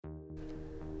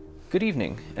Good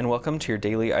evening, and welcome to your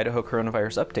daily Idaho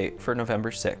coronavirus update for November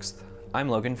 6th. I'm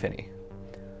Logan Finney.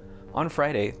 On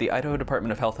Friday, the Idaho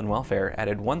Department of Health and Welfare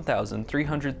added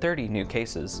 1,330 new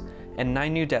cases and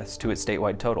 9 new deaths to its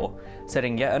statewide total,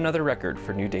 setting yet another record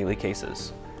for new daily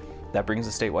cases. That brings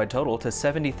the statewide total to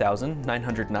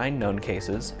 70,909 known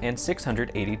cases and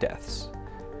 680 deaths.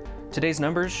 Today's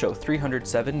numbers show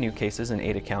 307 new cases in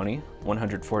Ada County,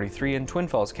 143 in Twin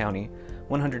Falls County,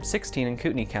 116 in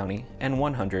Kootenai County, and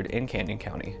 100 in Canyon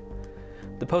County.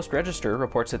 The Post-Register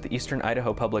reports that the Eastern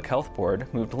Idaho Public Health Board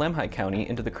moved Lemhi County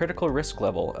into the critical risk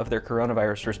level of their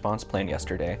coronavirus response plan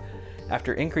yesterday,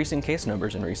 after increasing case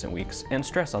numbers in recent weeks and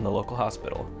stress on the local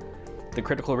hospital. The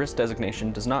critical risk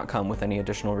designation does not come with any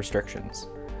additional restrictions.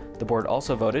 The board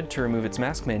also voted to remove its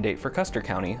mask mandate for Custer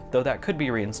County, though that could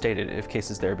be reinstated if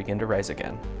cases there begin to rise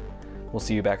again. We'll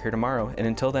see you back here tomorrow, and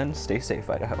until then, stay safe,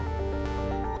 Idaho.